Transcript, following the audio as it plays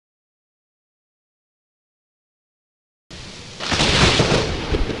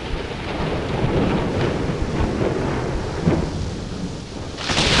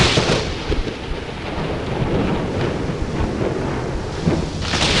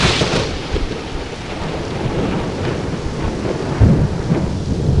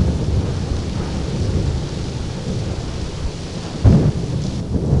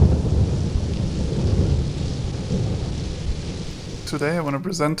Today I want to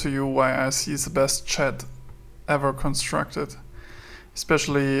present to you why IRC is the best chat ever constructed,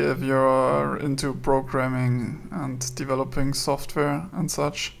 especially if you're into programming and developing software and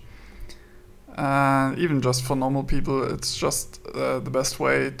such. And even just for normal people, it's just the best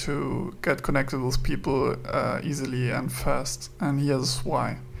way to get connected with people easily and fast. And here's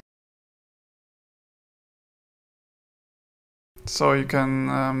why. So you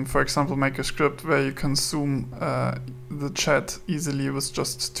can, for example, make a script where you can zoom the chat easily with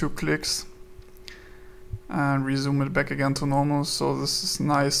just 2 clicks and resume it back again to normal. So this is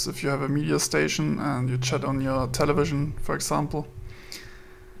nice if you have a media station and you chat on your television, for example.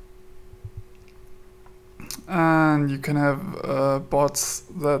 And you can have bots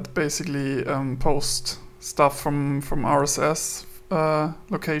that basically post stuff from RSS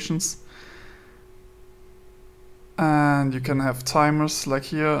locations. And you can have timers, like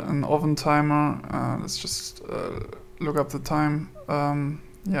here, an oven timer. Let's just look up the time.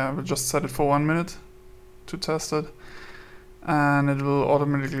 Yeah, we'll just set it for 1 minute to test it. And it will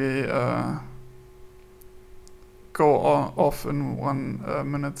automatically go off in 1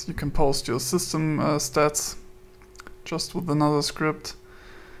 minute. You can post your system stats just with another script.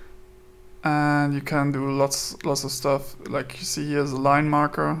 And you can do lots of stuff. Like you see here's a line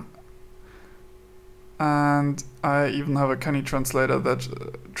marker. And I even have a Kenny translator that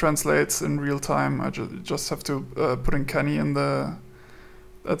translates in real time. I just have to put in Kenny in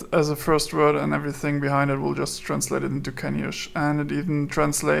as a first word, and everything behind it will just translate it into Kenyish. And it even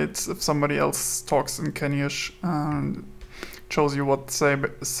translates if somebody else talks in Kenyish and shows you what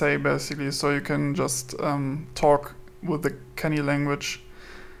to say basically. So you can just talk with the Kenny language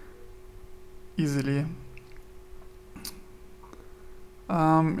easily.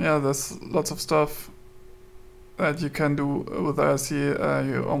 Yeah, there's lots of stuff that you can do with IRC.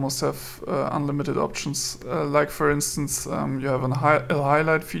 You almost have unlimited options. Like for instance, you have a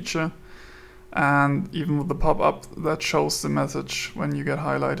highlight feature, and even with the pop-up that shows the message when you get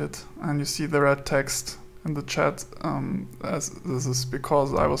highlighted, and you see the red text in the chat, as this is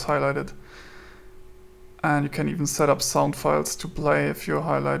because I was highlighted. And you can even set up sound files to play if you're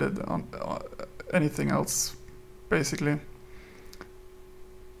highlighted on anything else, basically.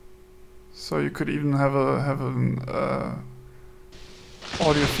 So you could even have an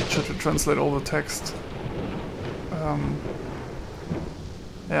audio feature to translate all the text.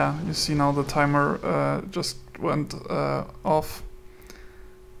 Yeah, you see now the timer just went off,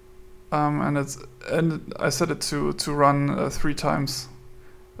 and I set it to run 3 times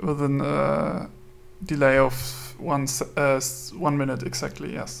with a delay of 1 minute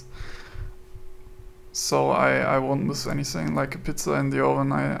exactly. Yes. So I won't miss anything. Like a pizza in the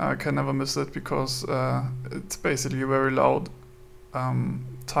oven, I can never miss it because it's basically a very loud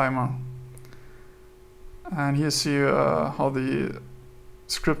timer. And here you see how the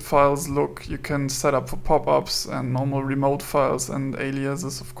script files look. You can set up for pop-ups and normal remote files and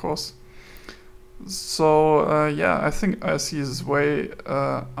aliases, of course. So yeah, I think IRC is way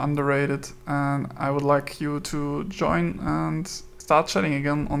underrated, and I would like you to join and start chatting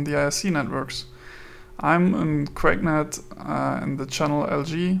again on the IRC networks. I'm in quakenet in the channel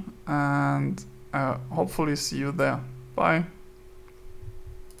LG, and hopefully see you there. Bye.